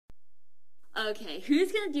Okay,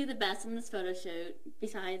 who's gonna do the best on this photo shoot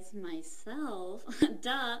besides myself?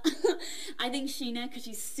 Duh. I think Sheena, because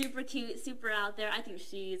she's super cute, super out there. I think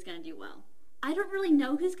she's gonna do well. I don't really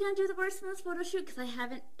know who's gonna do the worst on this photo shoot because I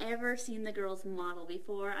haven't ever seen the girls model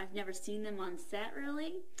before. I've never seen them on set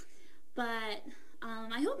really. But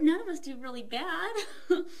I hope none of us do really bad.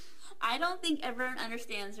 I don't think everyone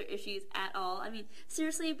understands their issues at all. I mean,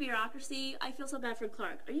 seriously, bureaucracy, I feel so bad for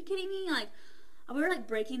Clark. Are you kidding me? Like, we were like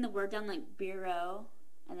breaking the word down like bureau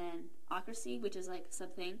and then ocracy, which is like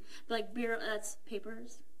something. But like bureau, that's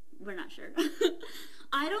papers. We're not sure.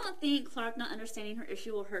 I don't think Clark not understanding her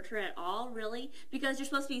issue will hurt her at all, really, because you're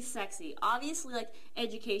supposed to be sexy. Obviously, like,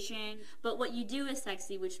 education, but what you do is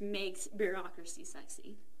sexy, which makes bureaucracy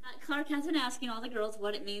sexy. Clark has been asking all the girls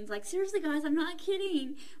what it means. Like, seriously, guys, I'm not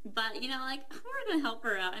kidding. But, you know, like, we're going to help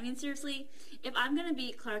her out. I mean, seriously, if I'm going to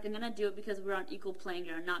beat Clark, I'm going to do it because we're on equal playing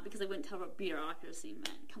ground, not because I wouldn't tell her what bureaucracy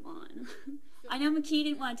meant. Come on. I know McKee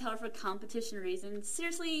didn't want to tell her for competition reasons.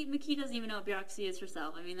 Seriously, McKee doesn't even know what bureaucracy is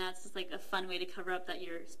herself. I mean, that's just like a fun way to cover up that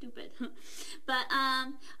you're stupid. But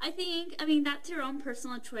I think, that's your own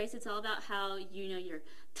personal choice. It's all about how you know your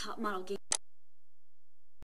top model game.